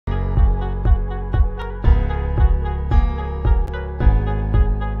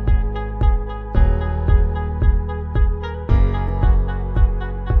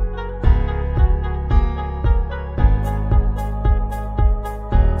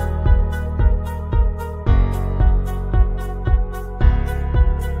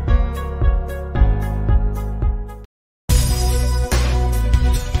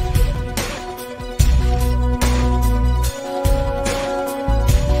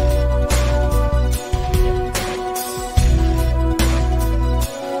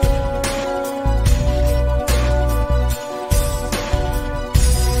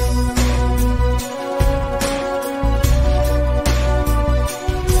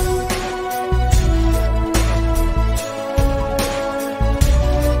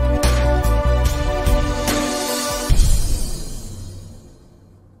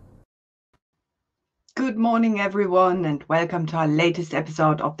morning, everyone, and welcome to our latest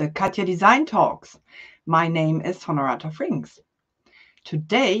episode of the CATIA Design Talks. My name is Honorata Frings.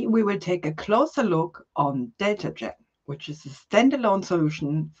 Today, we will take a closer look on DELTAGEN, which is a standalone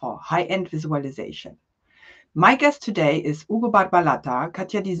solution for high-end visualization. My guest today is Ugo Barba-Lata,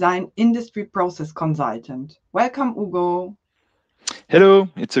 CATIA Design Industry Process Consultant. Welcome, Ugo. Hello,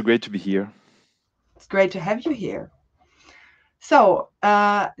 it's so great to be here. It's great to have you here. So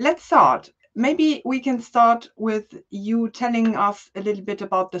let's start. Maybe we can start with you telling us a little bit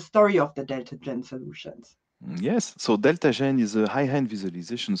about the story of the DELTAGEN solutions. Yes, so DELTAGEN is a high-end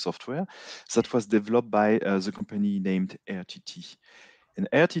visualization software that was developed by the company named RTT. And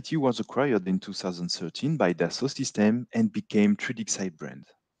RTT was acquired in 2013 by Dassault Systèmes and became 3DXight brand.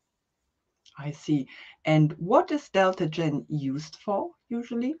 I see. And what is DELTAGEN used for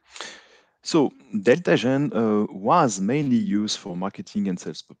usually? So DELTAGEN was mainly used for marketing and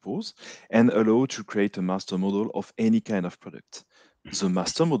sales purpose and allowed to create a master model of any kind of product. The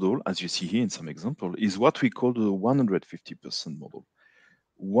master model, as you see here in some example, is what we call the 150% model.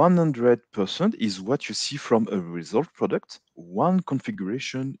 100% is what you see from a result product, one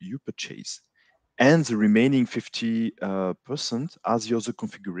configuration you purchase. And the remaining 50% as your other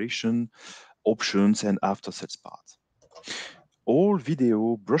configuration, options, and after sales part. All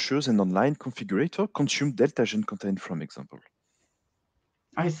video, brochures, and online configurator consume DELTAGEN content, from example.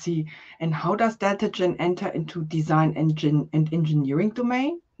 I see. And how does DELTAGEN enter into design engine and engineering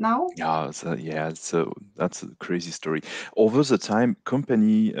domain now? So that's a crazy story. Over the time,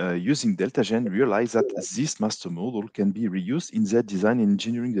 company using DELTAGEN realized that this master model can be reused in their design and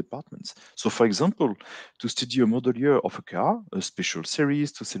engineering departments. So, for example, to study a model year of a car, a special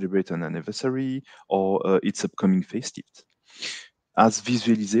series to celebrate an anniversary, or its upcoming facelift. As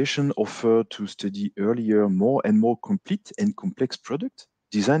visualization offer to study earlier more and more complete and complex product,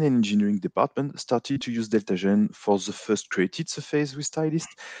 design and engineering department started to use DELTAGEN for the first created surface with stylist,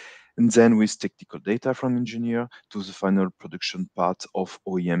 and then with technical data from engineer to the final production part of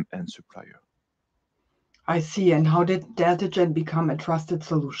OEM and supplier. I see. And how did DELTAGEN become a trusted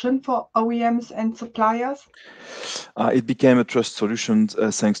solution for OEMs and suppliers? It became a trust solution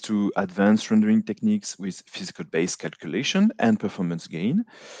thanks to advanced rendering techniques with physical-based calculation and performance gain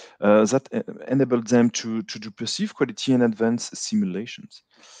that enabled them to do perceived quality and advanced simulations.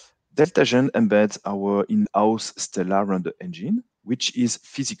 DELTAGEN embeds our in-house Stellar render engine, which is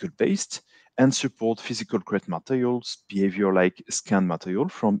physical-based and support physical-grade materials, behavior like scan material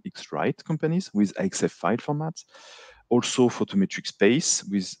from X-Rite companies with XF file formats, also photometric space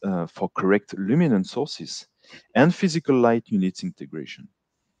with for correct luminance sources, and physical light units integration.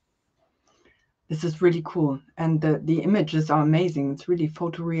 This is really cool. And the images are amazing. It's really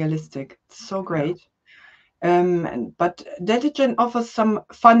photorealistic. It's so Yeah. great. But DELTAGEN offers some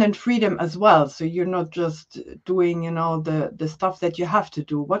fun and freedom as well. So you're not just doing, the stuff that you have to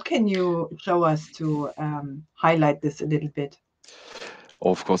do. What can you show us to highlight this a little bit?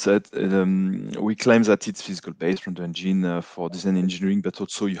 Of course, we claim that it's physical-based from the engine for design engineering, but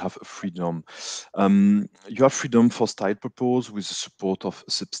also you have freedom. You have freedom for style purpose with the support of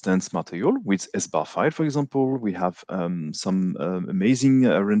substance material with S-bar file, for example. We have some amazing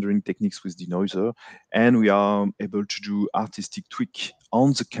rendering techniques with denoiser, and we are able to do artistic tweak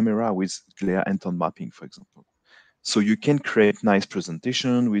on the camera with glare and tone mapping, for example. So you can create nice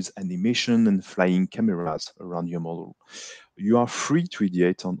presentation with animation and flying cameras around your model. You are free to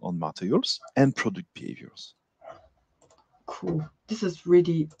ideate on materials and product behaviors. Cool. This is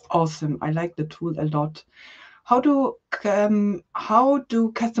really awesome. I like the tool a lot. How do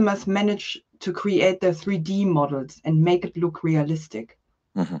customers manage to create their 3D models and make it look realistic?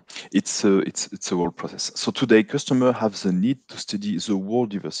 Mhm. It's a whole process. So today, customers have the need to study the whole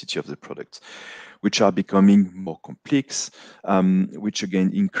diversity of the products, which are becoming more complex, which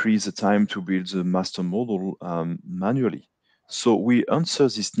again increase the time to build the master model manually. So we answer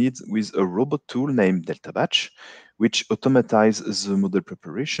this need with a robot tool named Delta Batch, which automatizes the model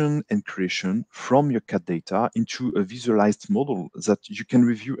preparation and creation from your CAD data into a visualized model that you can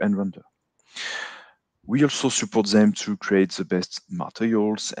review and render. We also support them to create the best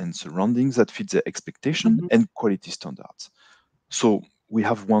materials and surroundings that fit their expectation Mhm. and quality standards. So we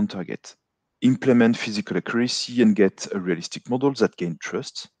have one target: implement physical accuracy and get a realistic model that gain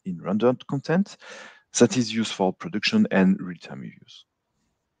trust in rendered content that is used for production and real-time use.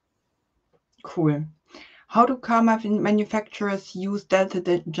 Cool. How do car manufacturers use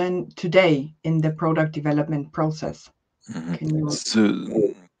DELTAGEN today in the product development process? Mhm. Can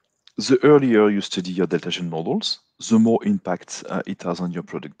you? The earlier you study your DELTAGEN models, the more impact it has on your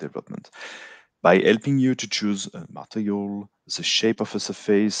product development. by helping you to choose a material, the shape of a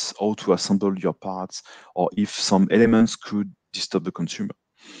surface, how to assemble your parts, or if some elements could disturb the consumer.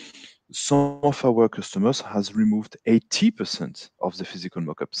 Some of our customers has removed 80% of the physical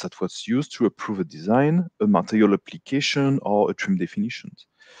mockups that was used to approve a design, a material application, or a trim definition.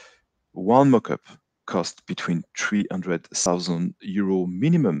 One mockup costs between 300,000 euro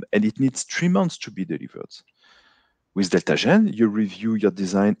minimum, and it needs 3 months to be delivered. With DELTAGEN, you review your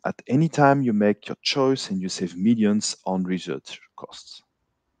design at any time, you make your choice, and you save millions on research costs.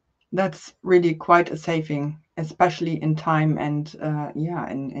 That's really quite a saving, especially in time and yeah,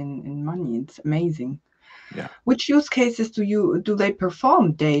 in money. It's amazing. Yeah. Which use cases do they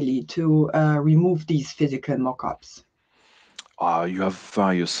perform daily to remove these physical mock-ups? You have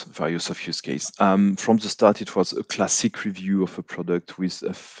various of use case. From the start, it was a classic review of a product with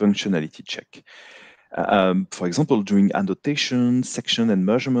a functionality check. For example, doing annotation, section, and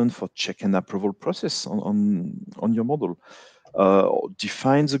measurement for check and approval process on your model.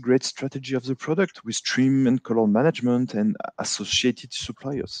 Defines a great strategy of the product with trim and color management and associated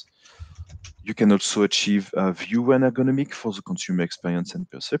suppliers. You can also achieve view and ergonomic for the consumer experience and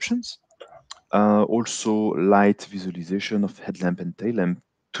perceptions. Also, light visualization of headlamp and tail lamp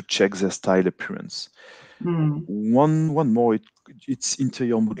to check their style appearance. Hmm. One more, it's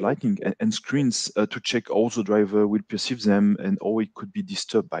interior mood lighting and screens to check how the driver will perceive them and how it could be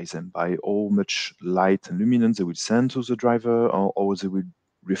disturbed by them, by how much light and luminance they will send to the driver, or how they will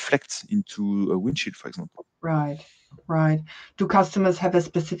reflect into a windshield, for example. Right, right. Do customers have a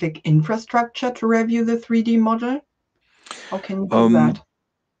specific infrastructure to review the 3D model? How can you do Um, that?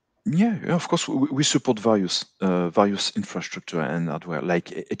 yeah, of course, we support various infrastructure and hardware like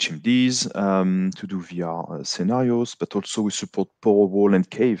HMDs to do VR scenarios, but also we support Powerwall and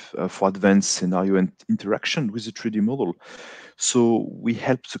Cave for advanced scenario and interaction with the 3D model. So we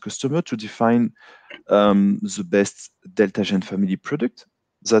help the customer to define the best DELTAGEN family product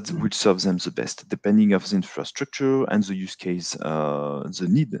that Mm. will serve them the best, depending of the infrastructure and the use case, the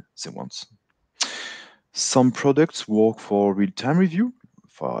need they want. Some products work for real-time review,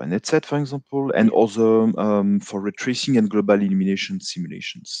 for an headset, for example, and other for ray tracing and global illumination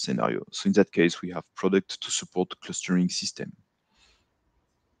simulation scenario. So in that case, we have product to support clustering system.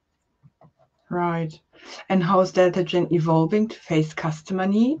 Right. And how is DeltaGen evolving to face customer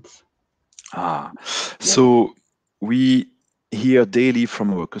needs? Ah, Yeah. so we hear daily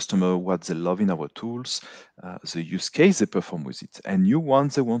from our customer what they love in our tools, the use case they perform with it, and new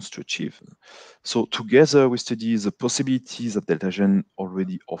ones they want to achieve. So together we study the possibilities that DeltaGen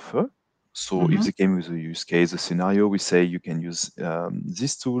already offer. So if Hmm. they came with a use case, a scenario, we say you can use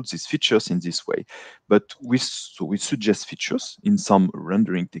these tools, these features in this way. But we suggest features in some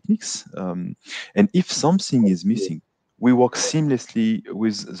rendering techniques. And if something is missing, we work seamlessly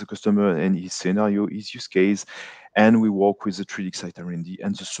with the customer and his scenario, his use case, and we work with the 3D site R&D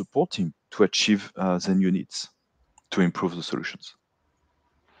and the support team to achieve the new needs to improve the solutions.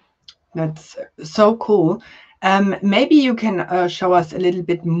 That's so cool. Maybe you can show us a little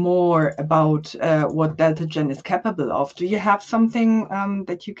bit more about what DeltaGen is capable of. Do you have something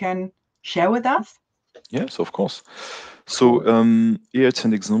that you can share with us? Yes, of course. So Cool. here it's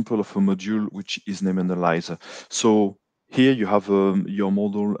an example of a module which is named Analyzer. So here you have your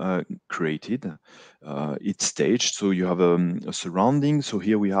model created, it's staged, so you have a surrounding. So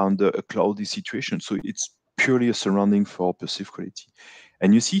here we are under a cloudy situation. So it's purely a surrounding for perceived quality.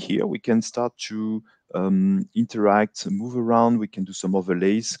 And you see here we can start to interact, move around. We can do some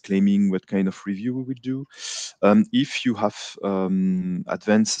overlays, claiming what kind of review we will do. If you have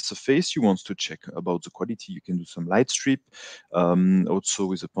advanced surface you want to check about the quality, you can do some light strip, also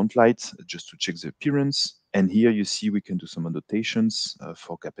with a point light, just to check the appearance. And here you see we can do some annotations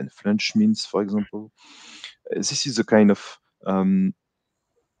for cap and flange means, for example. This is a kind of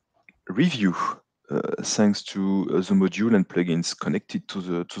review thanks to the module and plugins connected to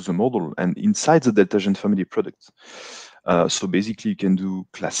the model and inside the DeltaGen family product. So basically, you can do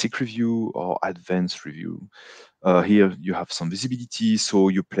classic review or advanced review. Here you have some visibility, so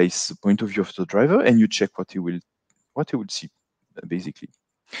you place the point of view of the driver and you check what he will see, basically.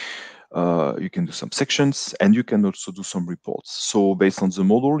 You can do some sections and you can also do some reports. So based on the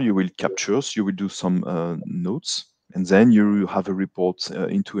model, you will captures, you will do some notes, and then you have a report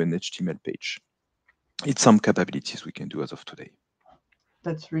into an HTML page. It's some capabilities we can do as of today.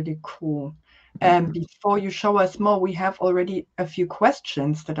 That's really cool. Mhm. Before you show us more, we have already a few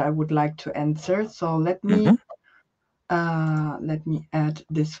questions that I would like to answer. So Mhm. let me add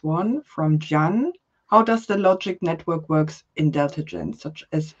this one from Jan. How does the logic network works in DeltaGen, such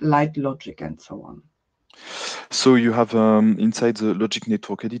as light logic and so on? So you have inside the logic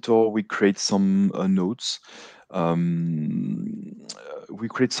network editor, we create some nodes. We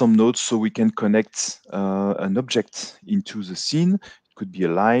create some nodes so we can connect an object into the scene. It could be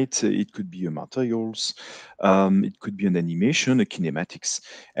a light, it could be a materials, it could be an animation, a kinematics,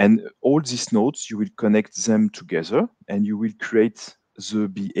 and all these nodes you will connect them together, and you will create the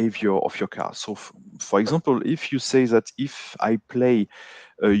behavior of your car. So, for example, if you say that if I play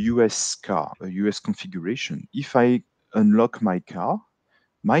a US car, a US configuration. If I unlock my car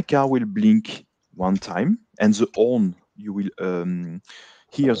will blink one time, and the horn, you will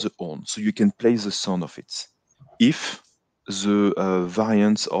hear the horn, so you can play the sound of it. If the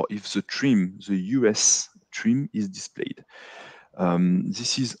variance or if the trim, the US trim is displayed.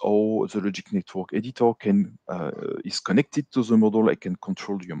 This is how the logic network editor can is connected to the model. I can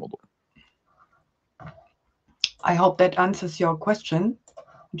control your model. I hope that answers your question,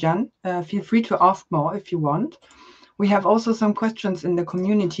 Jan. Feel free to ask more if you want. We have also some questions in the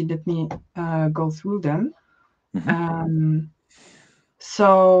community. Let me go through them. Mhm. Um,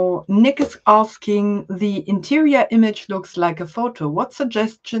 so Nick is asking, the interior image looks like a photo. What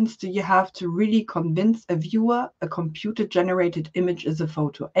suggestions do you have to really convince a viewer a computer-generated image is a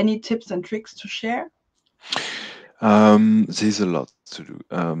photo? Any tips and tricks to share? There's a lot to do.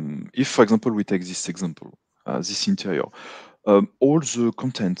 If, for example, we take this example, this interior, all the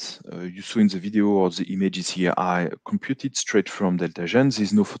content you saw in the video or the images here are computed straight from DeltaGen.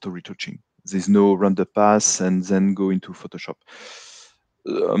 There's no photo retouching. There's no render pass and then go into Photoshop.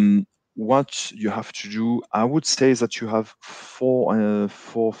 What you have to do, I would say that you have four,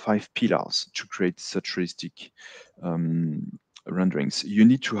 5 pillars to create such realistic um, renderings. You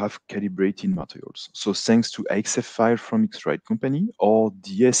need to have calibrated materials. So thanks to AXF file from X-Ride company or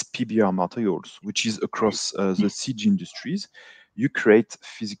DSPBR materials, which is across the siege industries, you create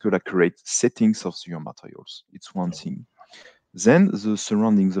physical accurate settings of your materials. It's one thing. Then the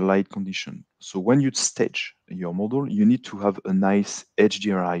surrounding, the light condition. So when you stage your model, you need to have a nice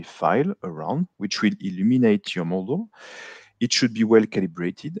HDRI file around, which will illuminate your model. It should be well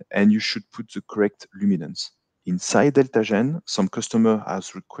calibrated, and you should put the correct luminance. Inside DeltaGen, some customer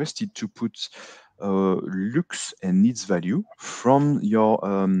has requested to put lux and needs value from your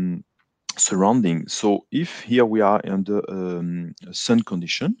surrounding. So if here we are under a sun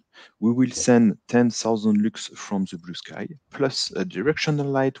condition, we will send 10,000 lux from the blue sky plus a directional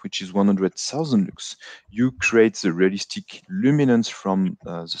light, which is 100,000 lux. You create the realistic luminance from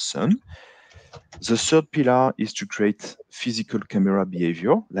the sun. The third pillar is to create physical camera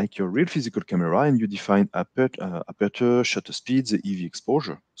behavior, like your real physical camera, and you define aperture, shutter speed, the EV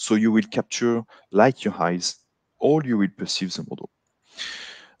exposure. So you will capture, like your eyes, all you will perceive the model.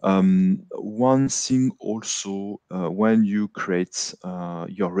 One thing also, when you create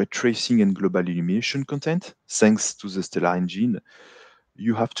your ray tracing and global illumination content, thanks to the Stellar engine,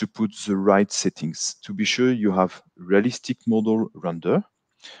 you have to put the right settings to be sure you have realistic model render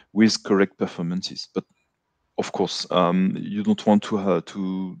with correct performances. But of course, you don't want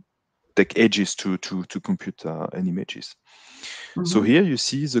to take ages to compute an images. So Mhm. here you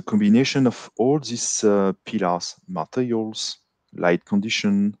see the combination of all these pillars: materials, light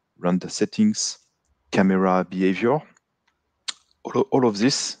condition, render settings, camera behavior. All of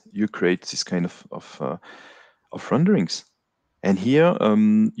this, you create this kind of renderings. And here,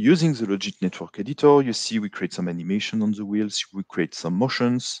 using the Logic Network Editor, you see we create some animation on the wheels, we create some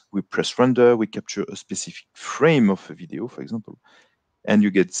motions, we press render, we capture a specific frame of a video, for example, and you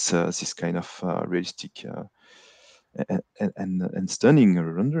get this kind of realistic and stunning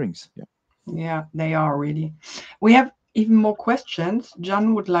renderings. Yeah. Yeah, they are really. We have even more questions.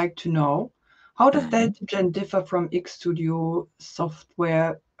 John would like to know, how does Mhm. DeltaGen differ from Xstudio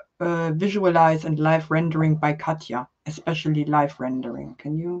software visualize and live rendering by CATIA, especially live rendering?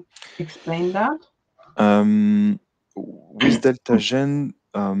 Can you explain that? Um, with DeltaGen,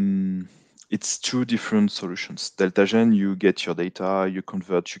 it's two different solutions. DeltaGen, you get your data, you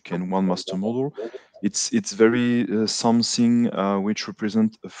convert, you can one master model. It's very something which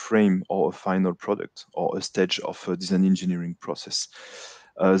represent a frame or a final product or a stage of a design engineering process.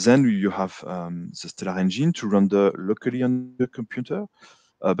 Then you have the Stellar engine to render locally on your computer,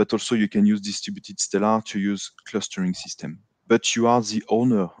 but also you can use distributed Stellar to use clustering system. But you are the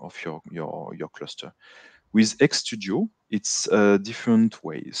owner of your cluster. With Xstudio, it's a different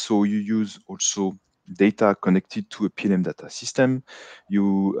way. So you use also data connected to a PLM data system.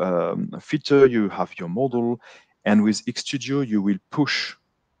 You filter, you have your model, and with Xstudio, you will push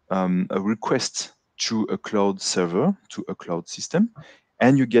a request to a cloud server, to a cloud system,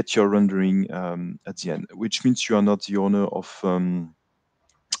 and you get your rendering at the end, which means you are not the owner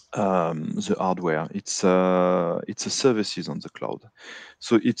the hardware. It's a services on the cloud,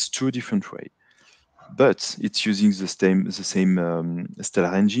 so it's two different way, but it's using the same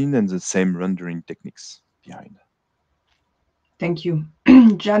Stellar engine and the same rendering techniques behind. Thank you.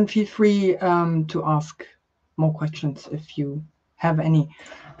 Jan, feel free to ask more questions if you have any.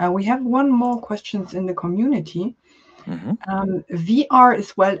 We have one more questions in the community. Mhm. VR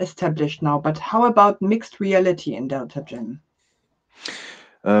is well established now, but how about mixed reality in DeltaGen?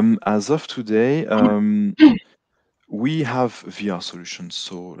 As of today, we have VR solutions.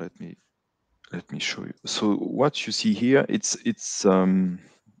 So let me show you. So what you see here, it's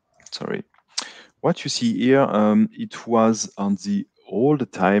sorry. What you see here, it was on the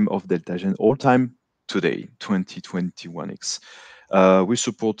old time of DeltaGen, old time today, 2021X. We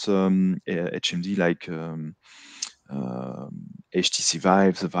support HMD like HTC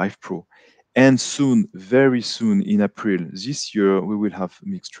Vive, the Vive Pro. And soon, very soon in April this year, we will have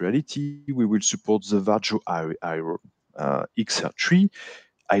mixed reality. We will support the Varjo Aero XR3.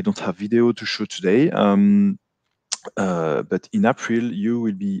 I don't have video to show today, but in April, you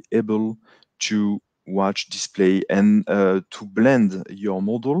will be able to watch display and to blend your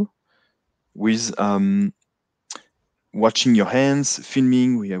model with watching your hands,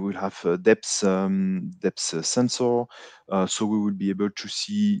 filming. We will have a depth sensor, so we will be able to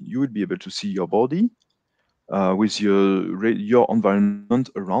see. You will be able to see your body with your environment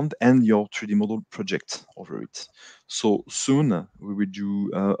around and your 3D model project over it. So soon we will do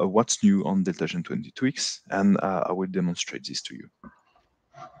a what's new on DeltaGen 22X, and I will demonstrate this to you.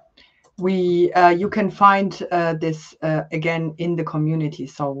 You can find this again in the community,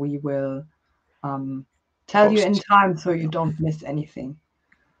 so we will tell you in Post. time so you don't miss anything.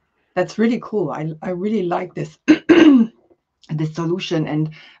 That's really cool. I really like this this solution. And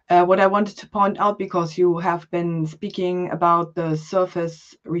what I wanted to point out, because you have been speaking about the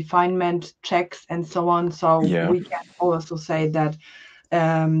surface refinement checks and so on, so Yeah, we can also say that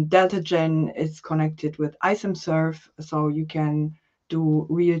DeltaGen is connected with ISIMSurf, so you can do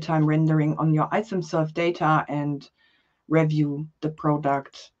real-time rendering on your ISIMSurf data and review the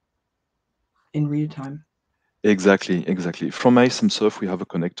product in real time. exactly. From ISMSurf, we have a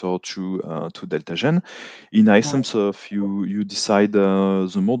connector to DeltaGen. In Right. ISMSurf, you decide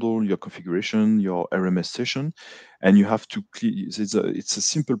the model, your configuration, your RMS session, and you have to it's a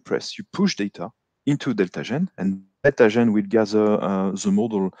simple press. You push data into DeltaGen, and DeltaGen will gather the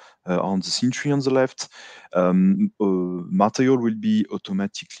model on the scene tree on the left. Material will be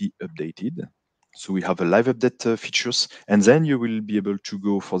automatically updated. So we have a live update features, and then you will be able to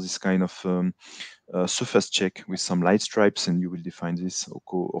go for this kind of surface check with some light stripes, and you will define this,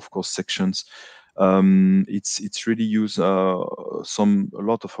 of course, sections. It's really used. A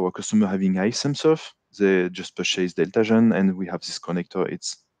lot of our customer having ISMSurf, they just purchase DeltaGen, and we have this connector.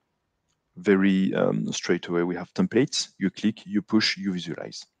 It's very straight away. We have templates. You click, you push, you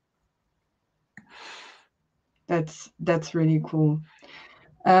visualize. That's really cool.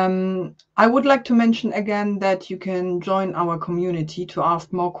 I would like to mention again that you can join our community to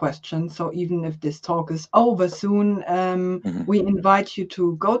ask more questions. So even if this talk is over soon, Mhm. we invite you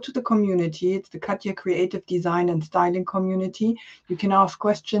to go to the community. It's the CATIA Creative Design and Styling community. You can ask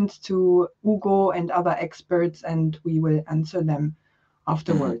questions to Ugo and other experts, and we will answer them Mhm.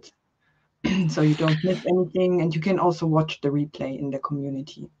 afterwards. So you don't miss anything, and you can also watch the replay in the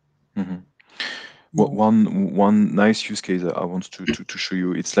community. Mhm. Right. One nice use case I want to show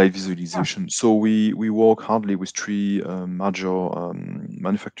you, it's live Yeah. visualization. So we work hardly with three major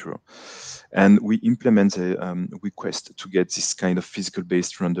manufacturer, and we implement a request to get this kind of physical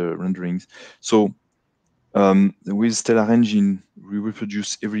based renderings. So with Stellar Engine, we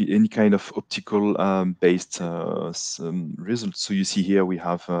reproduce any kind of optical based results. So you see here we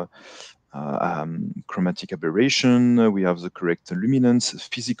have chromatic aberration, we have the correct luminance,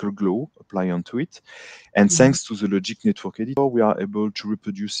 physical glow apply onto it. And Mhm. thanks to the logic network editor, we are able to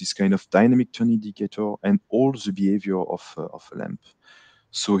reproduce this kind of dynamic turn indicator and all the behavior of a lamp.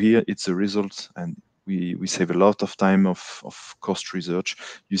 So here it's a result, and we save a lot of time of cost research.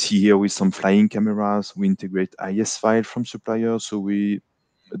 You see here with some flying cameras, we integrate IS file from suppliers, so we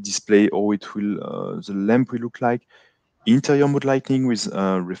display how it will the lamp will look like. Interior mood lighting with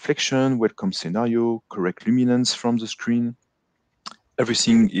reflection, welcome scenario, correct luminance from the screen.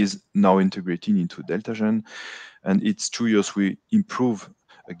 Everything is now integrated into DeltaGen, and it's 2 years we improve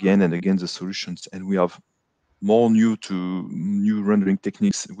again and again the solutions, and we have more new rendering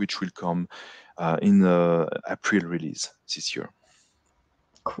techniques which will come in April release this year.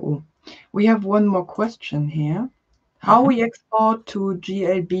 Cool. We have one more question here. How Mhm. we export to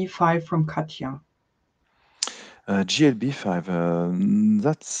GLB5 from CATIA? GLB5,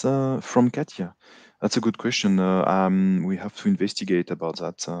 that's from CATIA. That's a good question. We have to investigate about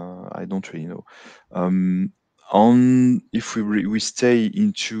that. I don't really know. Um, on if we stay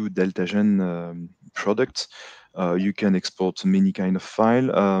into DELTAGEN product, you can export many kind of file,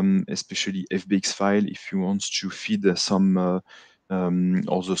 especially FBX file if you want to feed some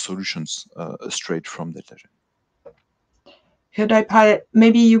other solutions straight from DELTAGEN.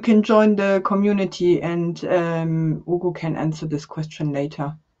 Maybe you can join the community and Ugo can answer this question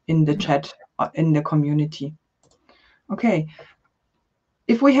later in the chat in the community. Okay.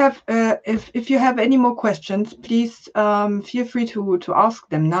 If you have any more questions, please feel free to ask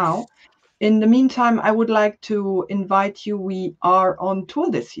them now. In the meantime, I would like to invite you. We are on tour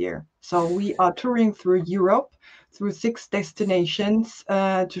this year, so we are touring through Europe, through 6 destinations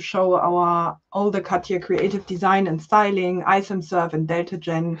to show all the CATIA creative design and styling, ISMServe and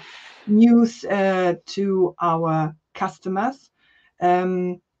DELTAGEN news to our customers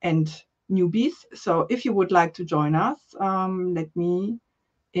and newbies. So if you would like to join us, let me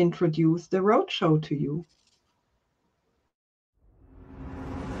introduce the roadshow to you.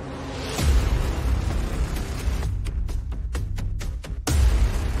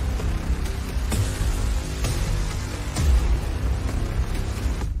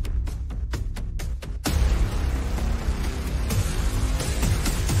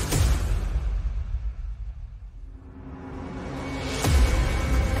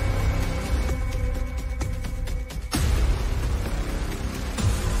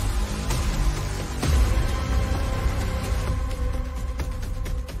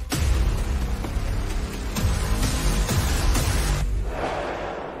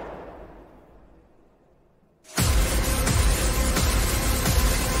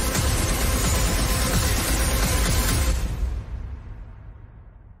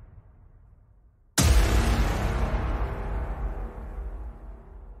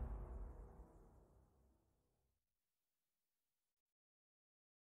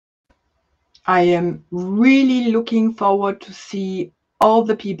 I am really looking forward to see all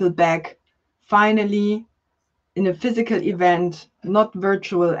the people back finally in a physical event, not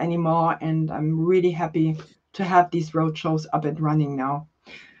virtual anymore. And I'm really happy to have these roadshows up and running now.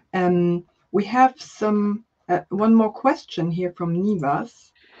 We have one more question here from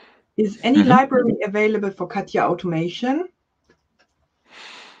Nivas. Is any library available for CATIA automation?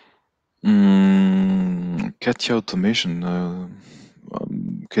 CATIA automation.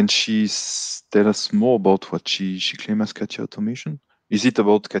 Can she tell us more about what she claims as CATIA automation? Is it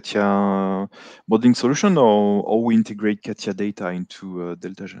about CATIA modeling solution or we integrate CATIA data into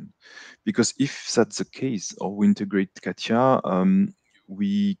DELTAGEN? Because if that's the case, or we integrate CATIA,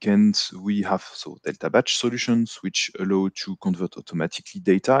 we have delta batch solutions which allow to convert automatically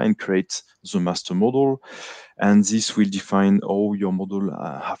data and create the master model, and this will define how your model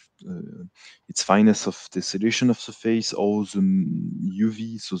have its fineness of the selection of surface, or the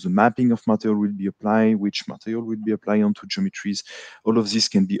UV, so the mapping of material will be applied, which material will be applied onto geometries. All of this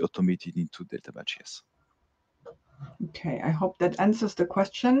can be automated into delta batch, yes. Okay, I hope that answers the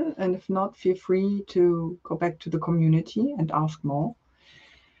question, and if not, feel free to go back to the community and ask more.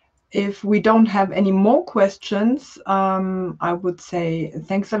 If we don't have any more questions, I would say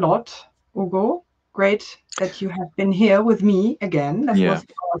thanks a lot, Ugo. Great that you have been here with me again. That was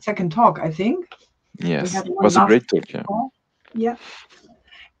our second talk, I think. Yes, it was a great talk. Yeah.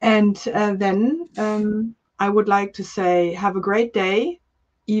 And then I would like to say have a great day,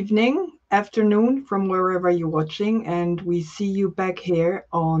 evening, afternoon, from wherever you're watching, and we see you back here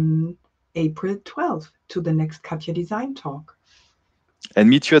on April 12th to the next CATIA Design Talk. And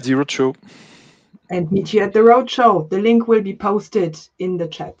meet you at the roadshow. The link will be posted in the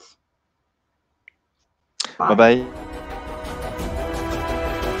chat. Bye. Bye-bye.